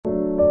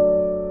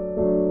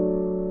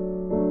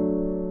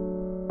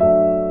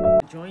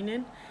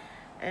joining.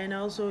 And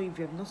also, if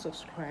you have not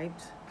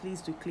subscribed,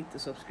 please do click the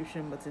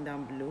subscription button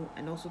down below,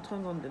 and also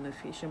turn on the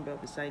notification bell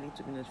beside it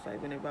to be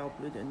notified whenever I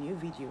upload a new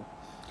video.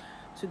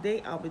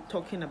 Today I'll be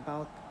talking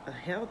about a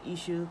health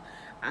issue,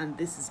 and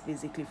this is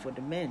basically for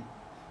the men.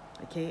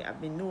 Okay, I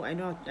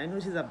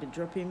noticed I've been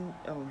dropping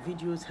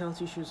videos,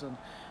 health issues on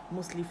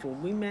mostly for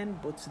women,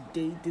 but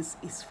today this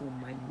is for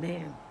my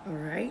man. All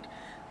right.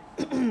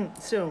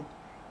 So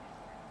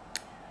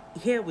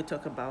here we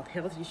talk about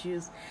health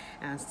issues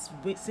and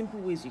simple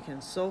ways you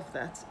can solve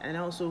that, and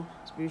also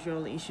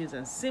spiritual issues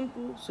and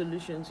simple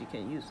solutions you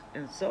can use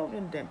in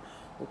solving them.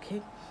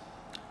 Okay,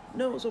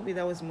 no, so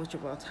without wasting much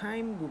of our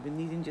time, we'll be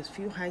needing just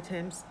few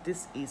items.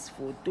 This is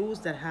for those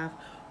that have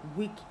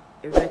weak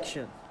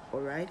erection,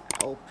 all right,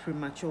 or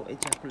premature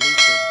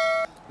ejaculation.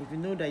 If you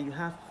know that you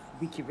have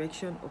weak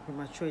erection or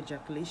premature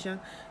ejaculation,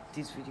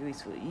 this video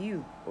is for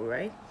you. All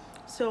right,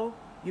 so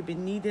you'll be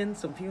needing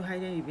some few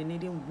items. You'll be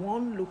needing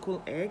one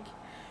local egg.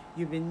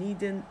 You'll be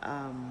needing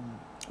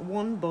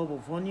one bulb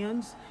of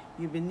onions.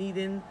 You'll be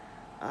needing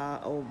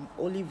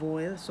olive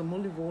oil, some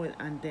olive oil,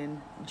 and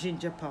then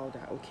ginger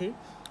powder. Okay,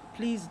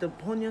 please, the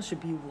onions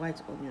should be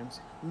white onions,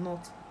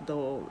 not the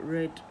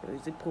red, or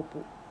is it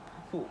purple?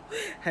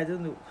 I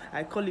don't know,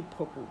 I call it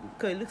purple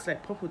because it looks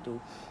like purple though.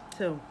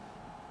 So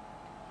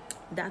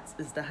that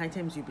is the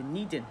items you'll be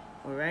needing.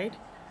 All right,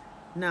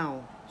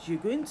 now you're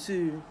going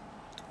to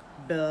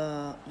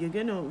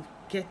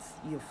get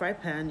your fry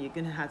pan. You're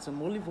going to add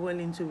some olive oil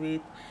into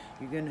it.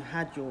 You're going to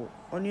add your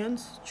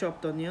onions,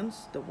 chopped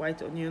onions, the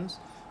white onions.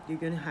 You're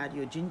going to add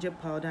your ginger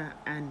powder,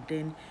 and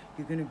then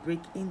you're going to break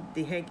in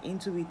the egg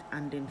into it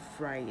and then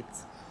fry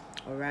it.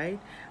 All right,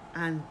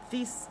 and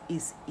this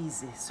is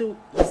easy, so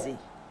easy.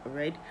 All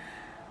right,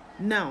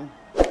 now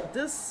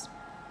this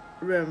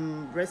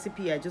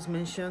recipe I just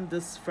mentioned,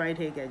 this fried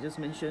egg I just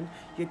mentioned,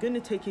 you're going to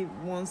take it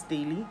once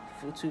daily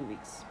for 2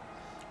 weeks.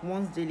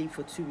 Once daily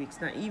for 2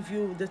 weeks. Now if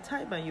you're the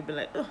type and you'll be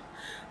like, oh,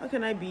 how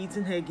can I be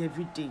eating egg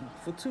every day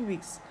for 2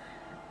 weeks?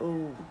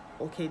 Oh,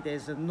 okay,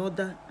 there's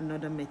another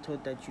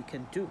method that you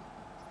can do.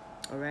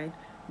 All right,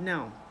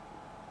 now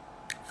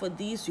for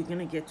this you're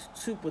gonna get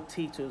 2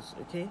 potatoes.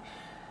 Okay,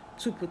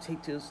 2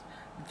 potatoes.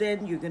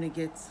 Then you're gonna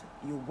get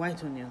your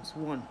white onions,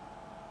 1.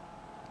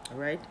 All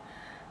right,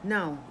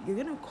 now you're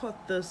gonna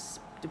cut the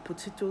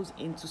potatoes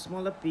into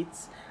smaller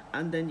bits,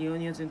 and then the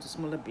onions into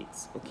smaller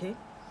bits. Okay,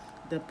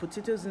 the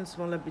potatoes in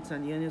smaller bits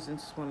and the onions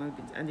into smaller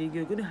bits, and then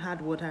you're going to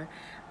add water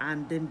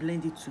and then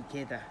blend it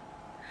together,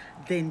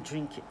 then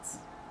drink it.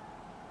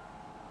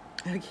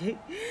 Okay,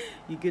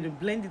 you're going to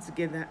blend it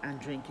together and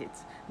drink it.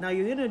 Now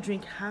you're going to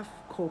drink half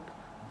cup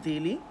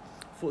daily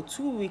for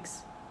 2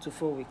 weeks to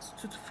 4 weeks,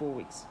 2 to 4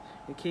 weeks.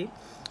 Okay,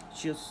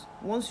 just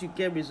once you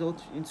get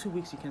results in 2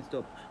 weeks you can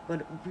stop,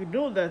 but if you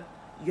know that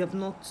you're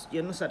not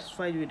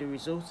satisfied with the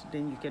results,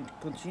 then you can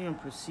continue and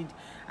proceed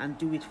and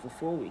do it for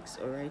 4 weeks.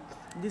 All right,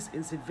 this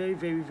is a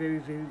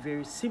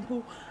very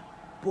simple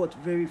but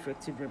very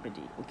effective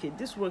remedy. Okay,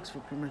 this works for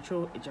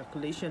premature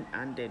ejaculation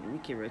and then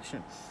weak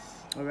erection.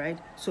 All right,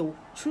 so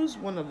choose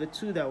one of the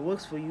 2 that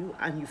works for you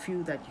and you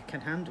feel that you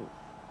can handle.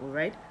 All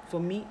right, for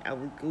me, I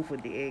would go for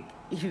the egg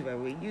if I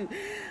were you.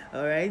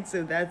 All right,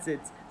 so that's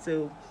it.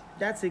 So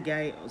that's a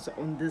guy also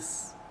on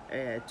this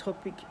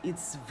topic.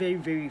 It's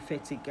very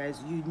effective, guys.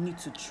 You need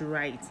to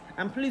try it,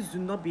 and please do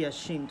not be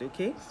ashamed.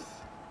 Okay,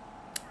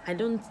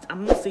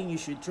 I'm not saying you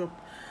should drop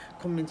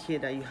comment here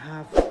that you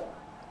have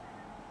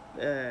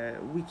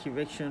weak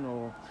erection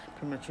or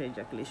premature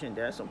ejaculation.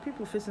 There are some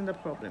people facing the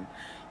problem,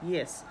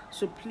 yes,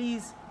 so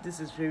please, this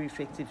is very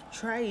effective.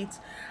 Try it,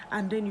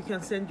 and then you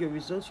can send your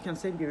results. You can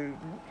send your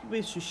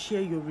ways to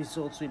share your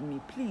results with me.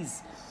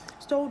 Please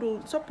stop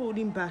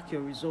holding back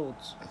your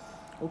results.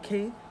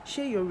 Okay,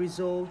 share your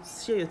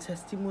results, share your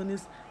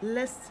testimonies.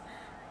 Let's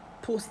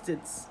post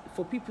it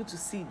for people to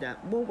see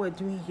that what we're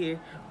doing here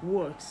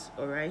works.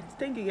 All right,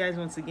 thank you guys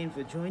once again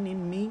for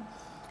joining me.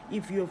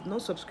 If you have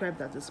not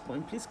subscribed at this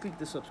point, please click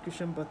the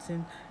subscription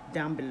button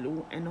down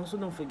below, and also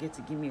don't forget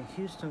to give me a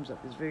huge thumbs up.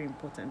 It's very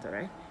important. All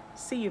right,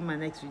 see you in my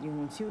next video.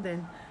 Until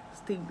then,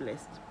 stay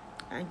blessed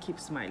and keep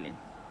smiling.